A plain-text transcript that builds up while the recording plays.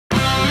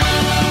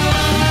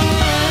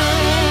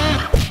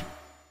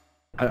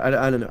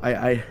I don't know.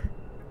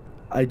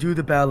 I do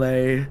the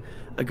ballet.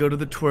 I go to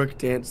the twerk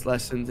dance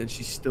lessons, and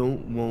she still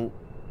won't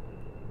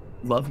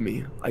love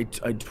me. I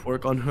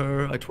twerk on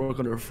her. I twerk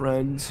on her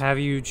friends. Have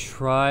you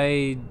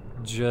tried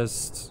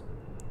just,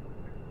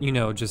 you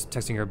know, just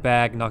texting her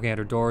back, knocking at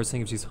her door,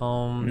 seeing if she's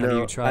home? No, Have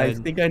you tried? I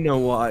think I know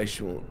why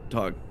she won't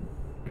talk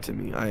to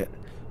me.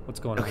 What's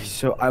going on? Okay,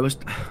 so I was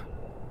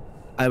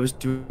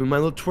doing my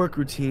little twerk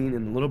routine,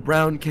 and the little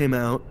brown came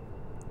out,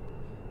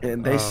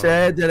 and they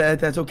said that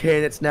that's okay,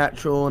 and it's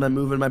natural, and I'm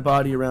moving my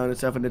body around and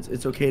stuff, and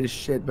it's okay to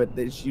shit. But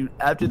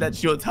after that,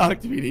 she won't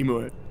talk to me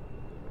anymore.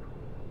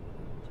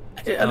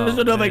 I just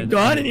don't know if I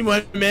gone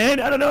anymore, man.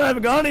 I don't know if I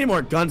haven't gone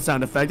anymore. Gun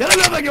sound effect. I don't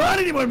know if I gone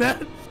anymore,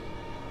 man.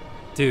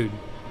 Dude,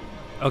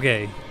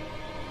 okay.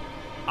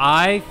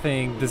 I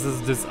think this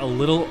is just a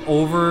little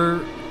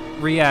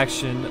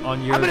overreaction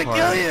on your part. I'm gonna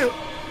kill you.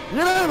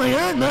 Get out of my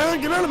head,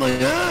 man. Get out of my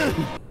head.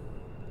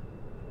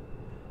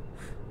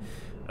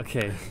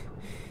 Okay.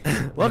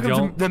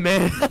 Welcome to the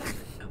man.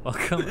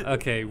 Welcome.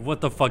 Okay,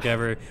 what the fuck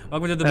ever.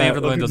 Welcome to the Man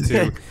from the Window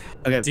 2.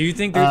 Okay. Do you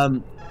think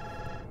there's...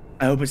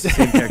 I hope it's the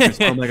same characters.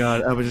 Oh my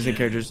god, I hope it's the same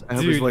characters. I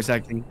hope it's Dude. voice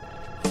acting.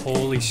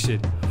 Holy shit.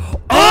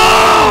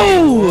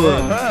 Oh!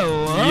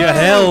 Hello. Yeah,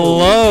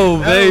 hello,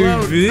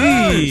 Hello,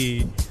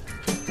 baby.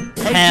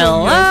 Hey,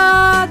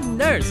 Hello,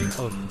 nurse.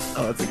 Oh,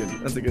 Oh,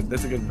 that's a good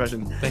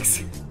impression.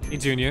 thanks. Hey,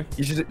 Junior.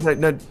 You should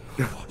no.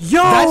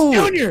 Yo! That's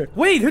Junior.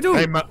 Wait, who do?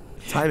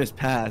 Time has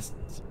passed.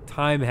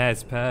 Time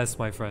has passed,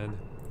 my friend.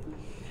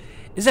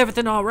 Is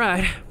everything all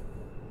right?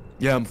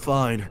 Yeah, I'm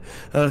fine.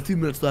 A few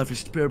minutes left to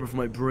spare before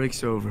my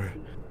break's over.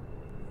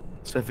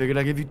 So I figured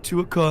I'd give you two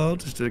a call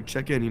just to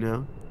check in, you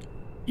know.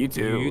 You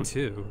too. You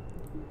too.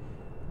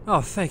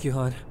 Oh, thank you,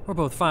 hon. We're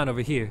both fine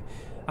over here.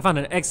 I found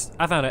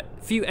a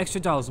few extra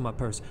dollars in my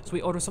purse, so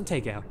we ordered some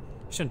takeout.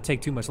 Shouldn't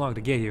take too much longer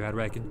to get here, I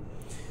reckon.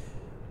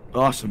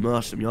 Awesome.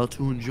 Y'all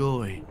to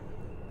enjoy.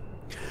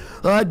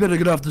 I'd better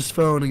get off this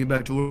phone and get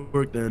back to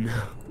work then.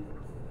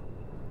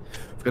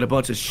 I've got a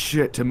bunch of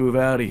shit to move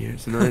out of here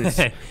tonight. It's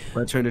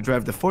my turn to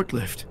drive the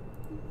forklift.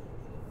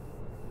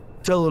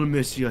 Tell little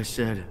Missy I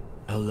said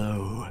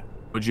hello.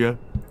 Would ya?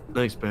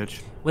 Thanks,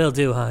 bitch. Will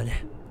do, hon.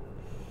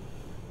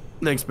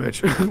 Thanks,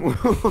 bitch.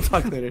 We'll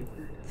talk later.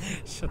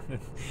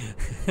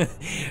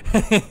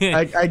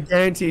 I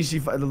guarantee she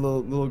find the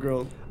little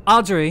girl.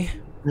 Audrey.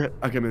 Yeah,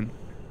 I'll come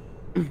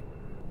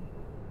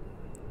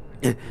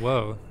in.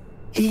 Whoa.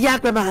 Yeah,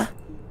 Grandma.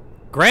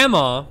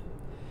 Grandma?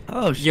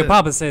 Oh, shit. Your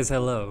papa says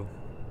hello.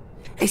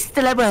 He's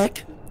still at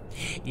work.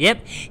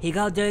 Yep, he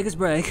got take his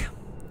break.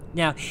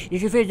 Now, you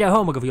should finish that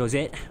homework of yours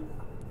yet?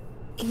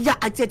 Yeah,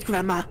 I did,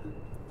 Grandma.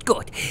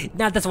 Good.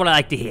 Now that's what I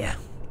like to hear.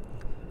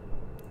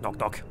 Knock,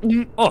 knock.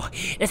 Oh,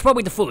 that's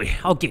probably the food.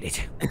 I'll get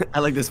it. I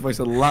like this voice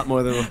a lot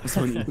more than this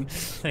one.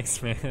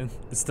 Thanks, man.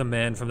 It's the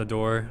man from the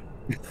door.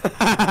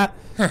 I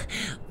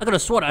could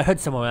have sworn I heard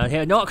someone around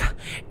here. Knock.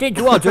 Did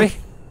you, Audrey?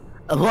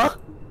 What?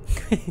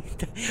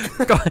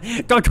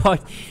 Don't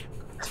talk.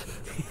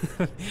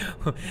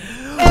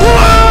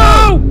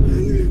 Whoa!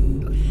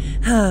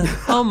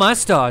 Oh my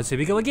stars! Here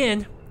we go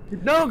again.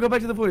 No, go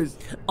back to the voice.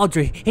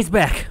 Audrey, he's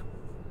back.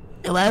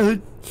 Hello?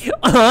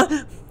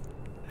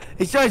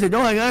 He starts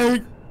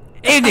annoying.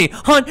 Andy,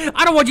 hon,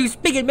 I don't want you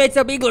speaking messed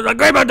up English like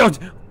Grandma does.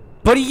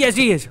 But yes,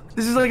 he is.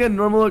 This is like a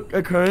normal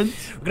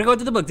occurrence. We're gonna go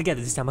through the book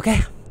together this time,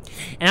 okay?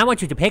 And I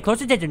want you to pay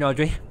close attention,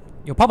 Audrey.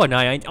 Your papa and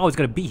I ain't always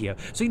gonna be here,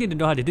 so you need to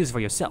know how to do this for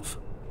yourself.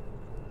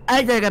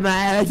 I think I'm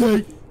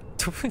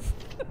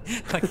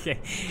Okay.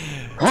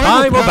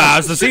 Time will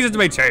pass, the seasons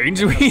may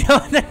change. We know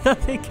that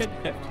nothing can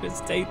ever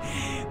stay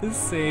the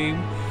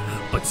same.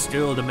 But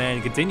still, the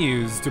man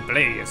continues to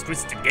play a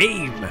twisted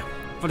game.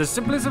 For the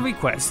simplest of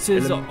requests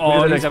is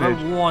all he's ever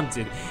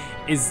wanted.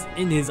 Is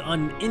in his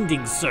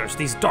unending search,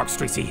 these dark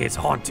streets he has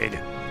haunted.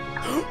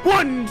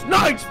 One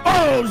night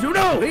falls, you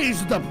know,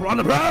 he's on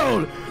the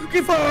prowl.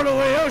 Keep far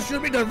away, else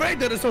you'll be the rain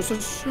that is so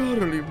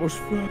surely most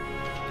fun.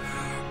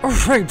 A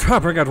faint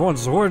tapping at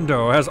one's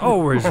window has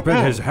always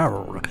been his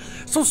herald.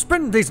 So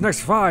spend these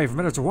next 5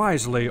 minutes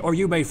wisely, or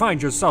you may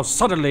find yourself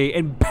suddenly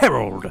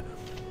imperiled.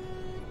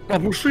 Now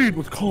proceed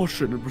with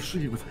caution and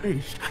proceed with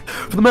haste,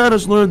 for the man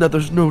has learned that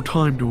there's no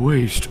time to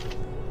waste.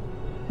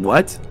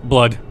 What?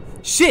 Blood.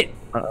 Shit!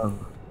 Uh-oh.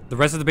 The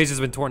rest of the page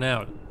has been torn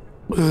out.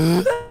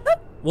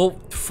 Well,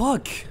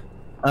 fuck.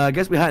 I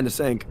guess we hide in the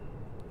sink.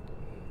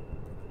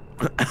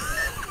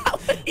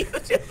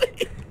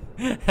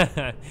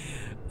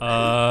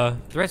 The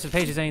rest of the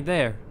pages ain't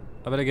there.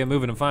 I better get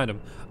moving and find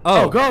them.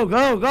 Oh, go!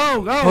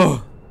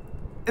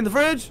 In the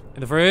fridge?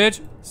 In the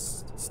fridge?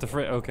 It's the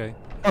fridge. Okay.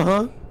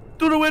 Uh-huh.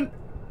 Through the window.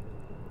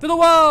 To the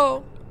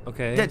wall!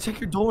 Okay. Yeah, check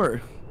your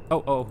door.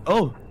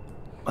 Oh.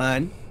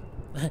 One.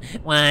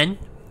 1,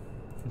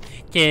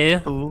 2.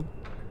 Two.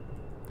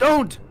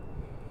 Don't.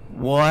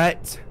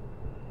 What?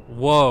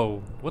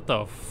 Whoa. What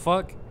the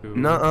fuck?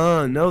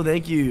 Nuh-uh. No,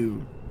 thank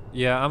you.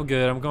 Yeah, I'm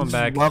good. I'm going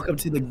back. Welcome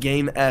to the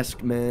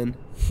game-esque, man.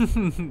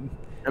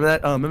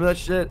 Remember that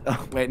shit?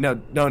 Oh, wait,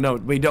 no,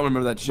 we don't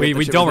remember that shit.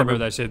 We don't remember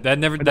that shit.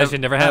 That shit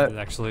never happened,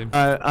 actually.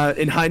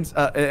 In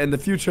hindsight, in the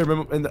future,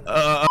 remember,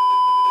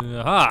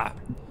 Aha.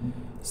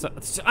 So,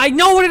 I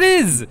know what it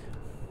is!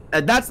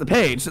 And that's the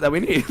page that we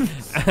need.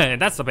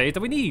 And that's the page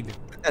that we need.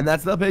 And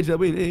that's the page that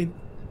we need.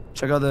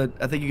 Check out the.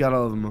 I think you got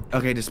all of them.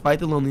 Okay, despite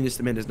the loneliness,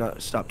 the man does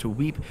not stop to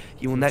weep.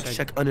 He will next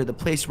check under the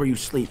place where you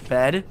sleep.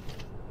 Bed.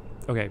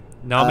 Okay,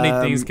 not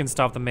many things can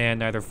stop the man,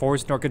 neither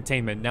force nor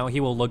containment. Now he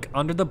will look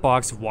under the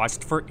box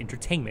watched for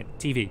entertainment.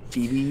 TV.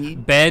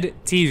 TV. Bed,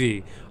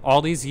 TV.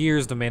 All these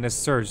years the man has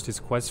searched, his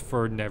quest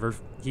for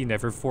he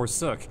never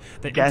forsook.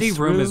 The empty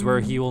room is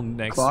where he will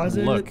next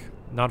look.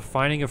 Not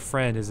finding a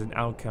friend is an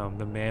outcome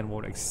the man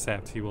won't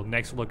accept. He will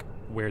next look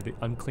where the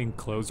unclean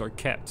clothes are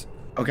kept.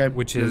 Okay,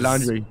 which is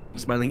laundry.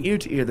 Smiling ear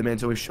to ear, the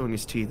man's always showing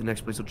his teeth. The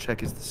next place he'll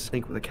check is the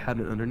sink with a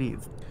cabinet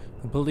underneath.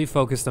 Completely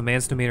focused, the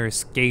man's demeanor is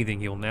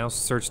scathing. He will now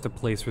search the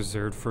place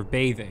reserved for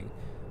bathing.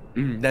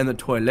 Then the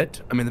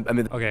toilet. I mean.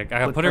 Okay, I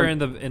gotta put her in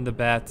the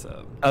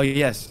bathtub. Oh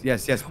yes.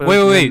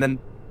 Wait. Then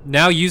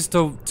now used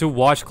to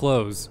wash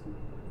clothes.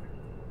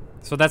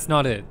 So that's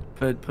not it.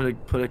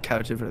 Put a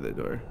couch in front of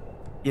the door.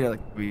 You know,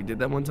 like we did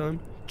that one time.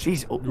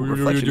 Jeez.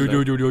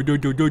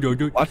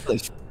 Watch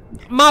this.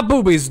 My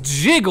boobies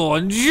jiggle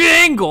and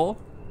jingle.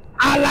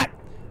 I like.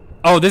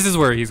 Oh, this is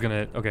where he's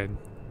gonna. Okay,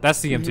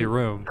 that's the empty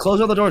room.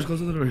 Close all the doors.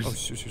 Close all the doors. Oh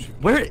shoot.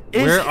 Where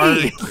are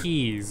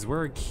keys?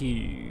 Where are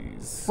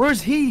keys?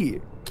 Where's he?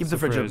 Keep the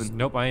fridge open.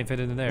 Nope, I ain't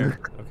fitting in there.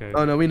 Okay.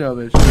 Oh no, we know,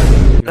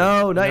 bitch.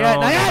 No, not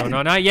yet.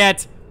 No, not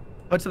yet.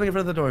 Put something in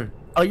front of the door.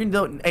 Oh, you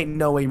don't. Ain't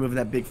no way you're moving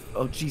that big.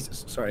 Oh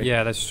Jesus, sorry.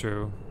 Yeah, that's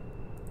true.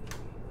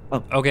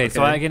 Oh, okay,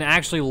 so I can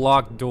actually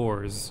lock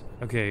doors.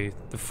 Okay,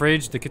 the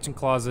fridge, the kitchen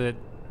closet.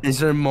 Is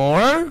there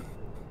more?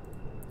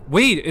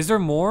 Wait, is there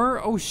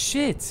more? Oh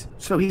shit.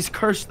 So he's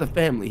cursed the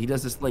family. He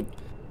does this like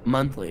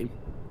monthly.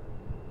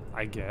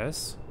 I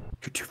guess.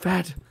 You're too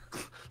fat.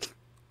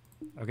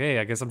 Okay,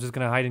 I guess I'm just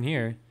gonna hide in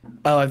here.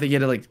 Oh, I think you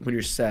had to like when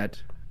you're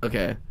set.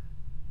 Okay.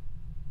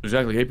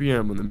 Exactly 8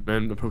 p.m. when the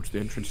men approached the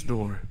entrance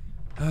door.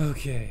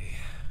 Okay.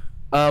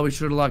 Oh, we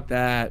should have locked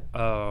that.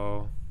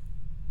 Oh.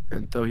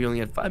 And though he only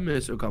had 5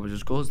 minutes to accomplish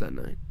his goals that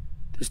night,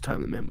 this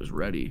time the man was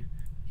ready.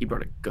 He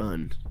brought a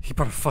gun. He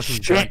brought a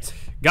fucking gun.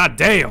 God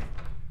damn.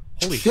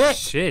 Holy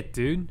shit,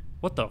 dude.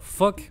 What the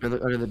fuck?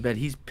 Under the bed,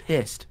 he's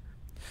pissed.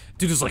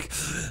 Dude is like,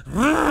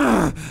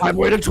 I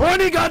waited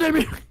 20, goddamn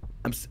it!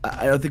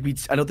 I don't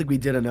think we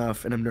did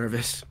enough, and I'm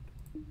nervous.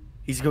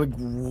 He's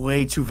going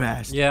way too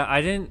fast. Yeah,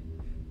 I didn't.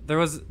 There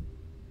was.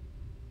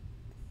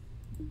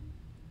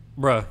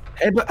 Bruh.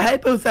 Hey,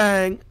 boo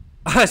thang.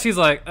 She's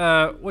like,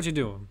 what you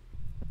doing?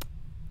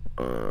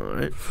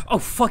 Alright. Oh,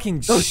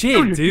 fucking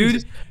shit,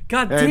 dude.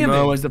 God damn it.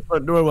 Mo, is the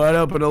front door wide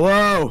open?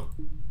 Hello?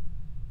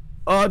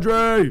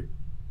 Audrey!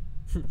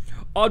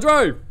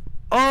 Audrey!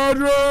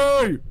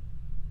 Audrey!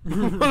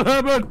 What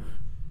happened?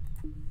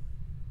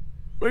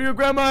 Where your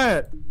grandma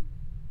at?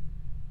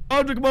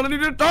 Audrey, come on, I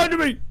need you to talk to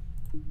me!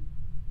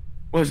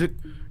 Was it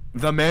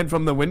the man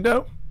from the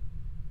window?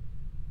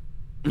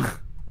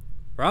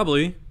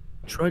 Probably.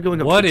 Try going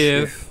up. What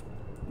if?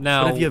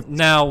 Now what if?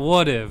 Now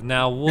what if?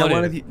 Now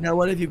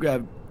what if you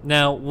grab?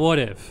 Now what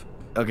if?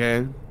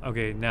 Okay.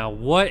 Okay. Now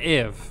what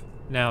if?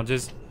 Now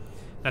just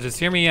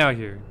hear me out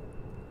here.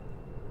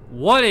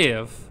 What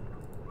if?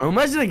 Oh,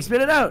 my thing,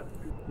 spit it out.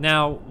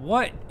 Now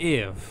what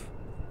if?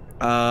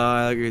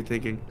 I like what you're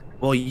thinking.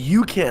 Well,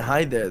 you can't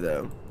hide there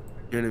though.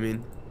 You know what I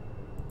mean?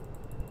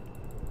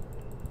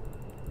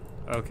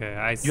 Okay,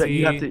 I see.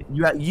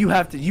 You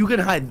have to. You can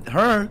hide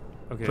her.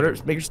 Okay. Put her.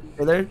 Make her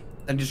stay there,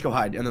 and just go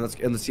hide, and then let's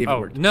see if it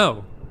works.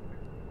 No.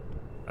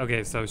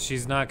 Okay, so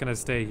she's not gonna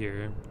stay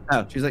here.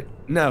 Oh, she's like,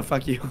 no,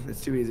 fuck you.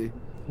 It's too easy.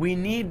 We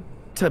need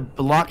to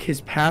block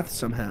his path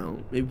somehow.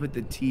 Maybe put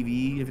the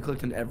TV. Have you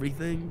clicked on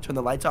everything? Turn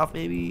the lights off,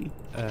 maybe.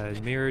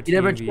 Mirror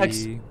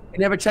TV. He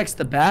never checks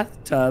the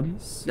bathtub,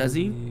 does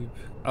he?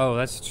 Oh,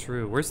 that's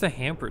true. Where's the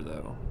hamper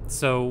though?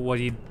 So what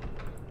he?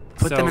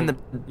 Put them in the.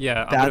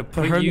 Yeah, I'm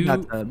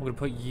gonna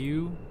put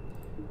you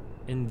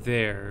in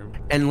there.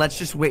 And let's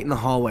just wait in the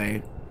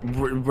hallway.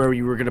 Where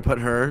you were gonna put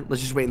her.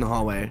 Let's just wait in the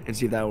hallway and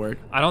see if that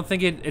worked. I don't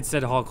think it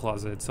said hall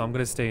closet, so I'm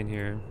gonna stay in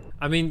here.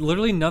 I mean,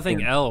 literally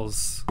nothing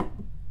else.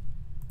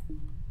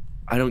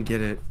 I don't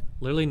get it.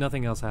 Literally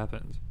nothing else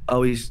happened.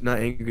 Oh, he's not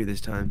angry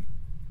this time.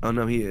 Oh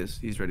no, he is.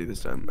 He's ready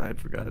this time. I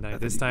forgot.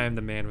 This time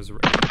the man was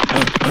ready.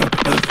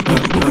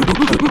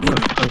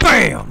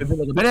 Bam!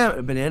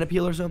 A banana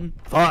peel or something?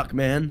 Fuck,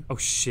 man. Oh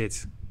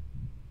shit.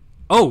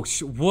 Oh,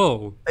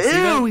 whoa.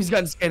 Ew, he's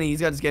gotten skinny.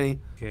 He's gotten skinny.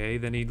 Okay,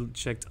 then he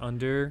checked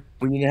under.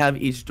 We need to have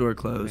each door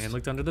closed. Man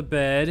looked under the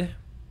bed.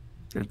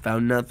 And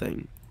found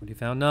nothing. But he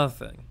found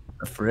nothing.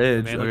 The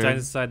fridge. Man looked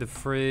inside the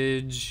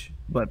fridge.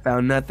 But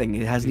found nothing.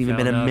 It hasn't even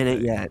been a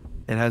minute yet.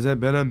 It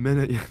hasn't been a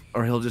minute yet.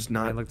 Or he'll just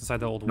not. Man looked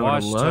inside the old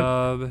wash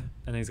tub. And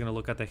then he's going to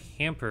look at the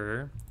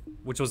hamper,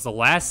 which was the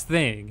last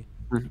thing.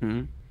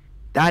 Mm-hmm.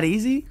 That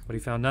easy? But he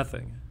found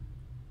nothing.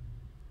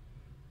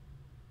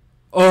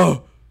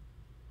 Oh!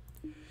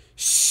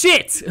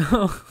 Shit!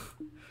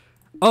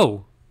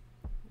 Oh.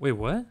 Wait,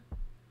 what?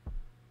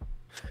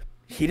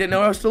 He didn't know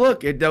where else to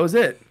look. That was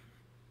it.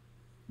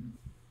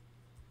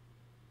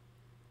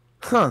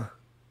 Huh.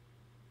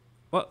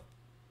 What?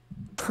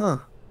 Huh.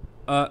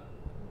 That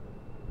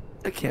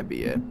can't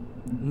be it.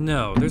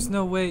 No, there's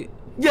no way.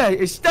 Yeah,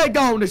 it's stay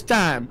gone this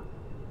time.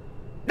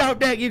 Don't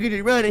think you can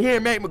just run in here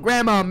and make my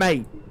grandma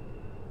mad.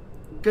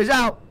 Cause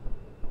I'll...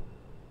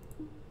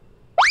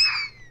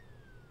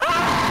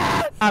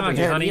 Come on,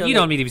 honey, you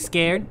don't need to be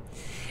scared.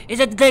 Is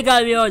that the thing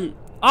out of me,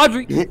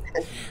 Audrey?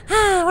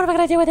 What am I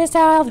gonna do with this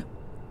child?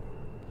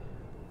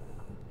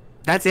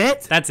 That's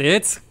it? That's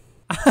it?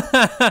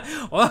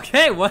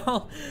 Okay,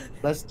 well.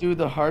 Let's do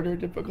the harder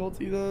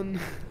difficulty then.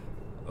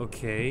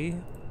 Okay.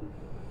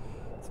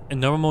 In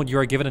normal mode, you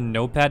are given a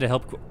notepad to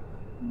help.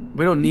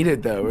 We don't need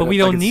it though. But we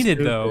don't need it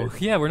though.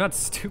 Yeah, we're not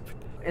stupid.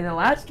 In the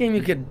last game,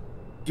 you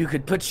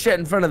could put shit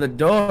in front of the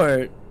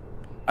door.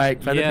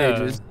 Alright, find the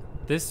pages.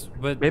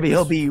 But maybe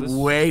he'll be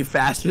way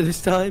faster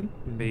this time.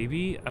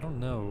 Maybe, I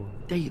don't know.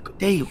 There you go.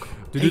 There you go.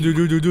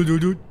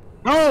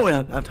 No, we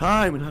don't have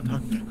time. We don't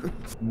have time.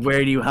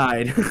 Where do you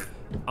hide?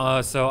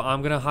 So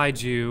I'm gonna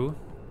hide you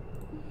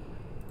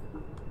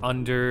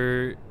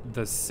under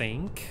the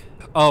sink.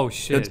 Oh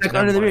shit! It's like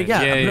under the mirror.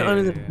 Yeah, yeah,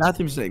 under the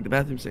bathroom sink. The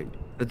bathroom sink.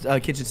 The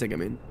kitchen sink. I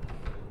mean.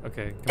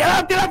 Okay. Get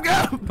up! Get up! Get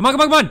up! Come on!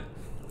 Come on! Come on!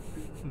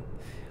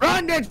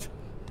 Run, bitch!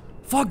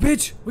 Fuck,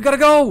 bitch! We gotta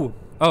go!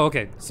 Oh,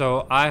 okay.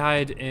 So I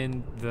hide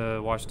in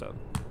the wash tub.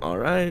 All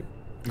right.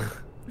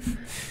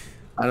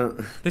 I don't.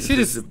 This shit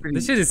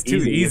is too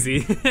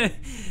easy.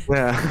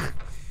 Yeah.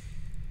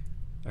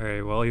 All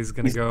right. Well, he's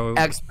gonna go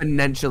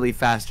exponentially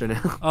faster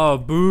now. Oh,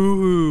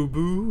 boo-hoo,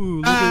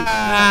 boo-hoo!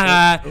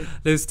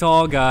 This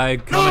tall guy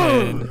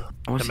coming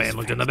in. The man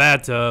looked in the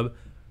bathtub.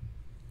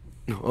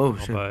 Oh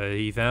shit! But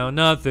he found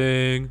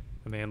nothing.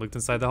 The man looked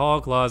inside the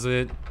hall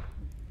closet.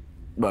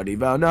 But he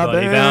found nothing.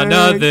 But he found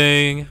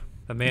nothing.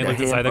 The man looked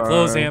inside the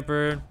clothes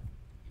hamper.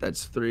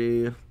 That's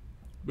 3.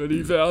 But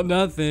he found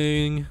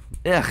nothing.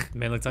 Yeah. The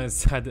man looked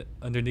inside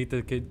underneath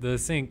the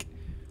sink.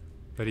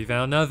 But he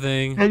found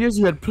nothing. I guess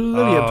you had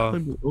plenty of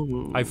time.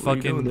 Oh, I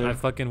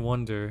fucking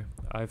wonder.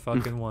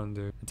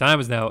 The time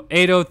is now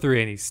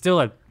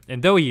 8:03,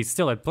 and though he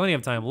still had plenty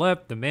of time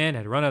left, the man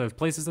had run out of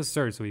places to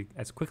search. So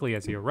as quickly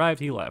as he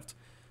arrived, he left.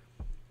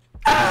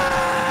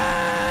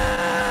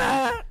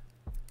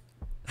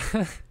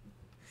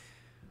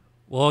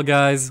 Well,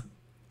 guys,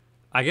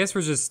 I guess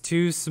we're just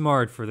too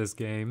smart for this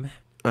game.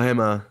 I am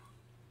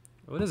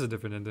What is a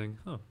different ending?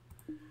 Oh.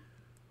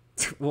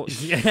 Well,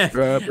 yeah.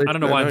 I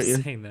don't know why I'm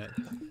saying that.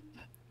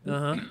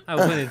 I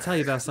was waiting to tell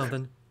you about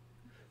something.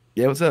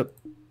 Yeah, what's up?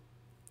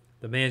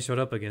 The man showed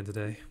up again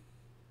today.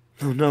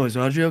 Oh no, is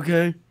Audrey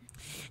okay?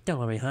 Don't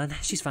worry, hon.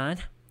 She's fine.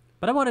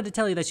 But I wanted to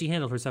tell you that she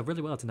handled herself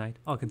really well tonight,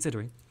 all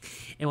considering.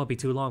 It won't be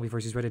too long before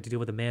she's ready to deal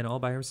with the man all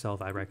by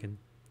herself, I reckon.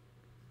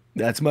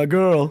 That's my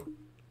girl.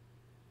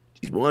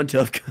 She's one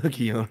tough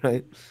cookie,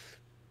 alright?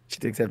 She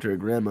takes after her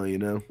grandma, you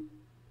know.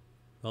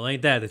 Well,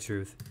 ain't that the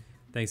truth?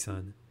 Thanks,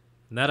 hon.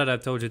 Now that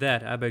I've told you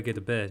that, I better get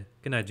to bed.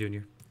 Good night,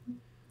 Junior.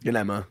 Good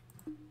night, Ma.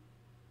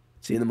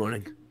 See you in the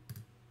morning.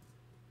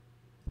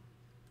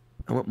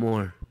 I want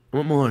more. I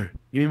want more.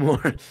 Give me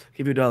more.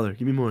 Give you $1.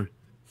 Give me more.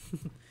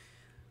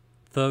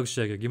 Thug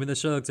shaker. Give me the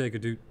shug taker,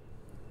 dude.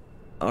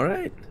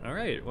 Alright.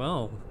 Alright,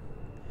 well.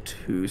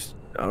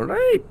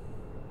 Alright.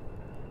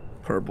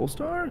 Purple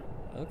star?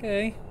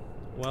 Okay.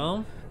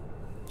 Well.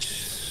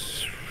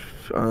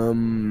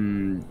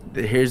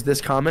 Here's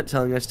this comment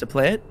telling us to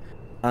play it.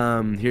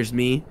 Here's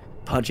me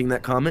punching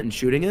that comment and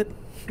shooting it.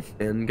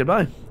 And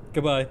goodbye.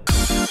 Goodbye.